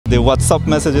the WhatsApp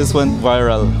messages went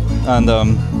viral, and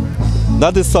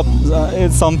that is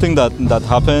it's something that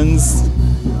happens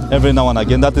every now and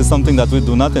again. That is something that we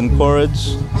do not encourage,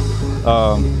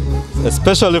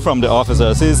 especially from the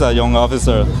officers. He's a young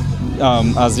officer.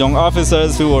 As young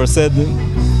officers, we were said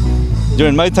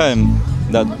during my time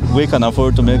that we can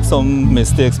afford to make some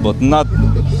mistakes, but not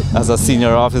as a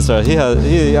senior officer. He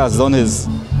has done his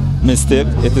mistake.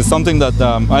 It is something that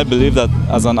I believe that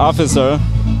as an officer,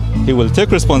 he will take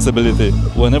responsibility.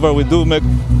 Whenever we do make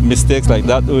mistakes like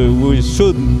that, we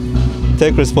should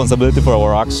take responsibility for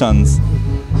our actions.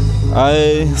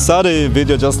 I saw the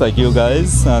video just like you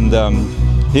guys, and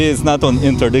he is not on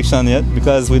interdiction yet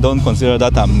because we don't consider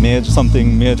that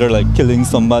something major like killing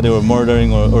somebody or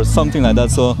murdering or something like that.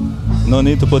 So no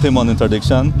need to put him on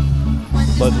interdiction.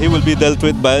 But he will be dealt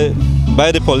with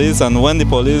by the police, and when the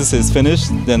police is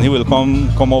finished, then he will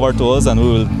come over to us, and we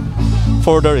will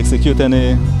further execute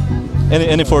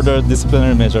any further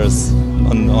disciplinary measures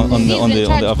on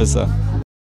the officer.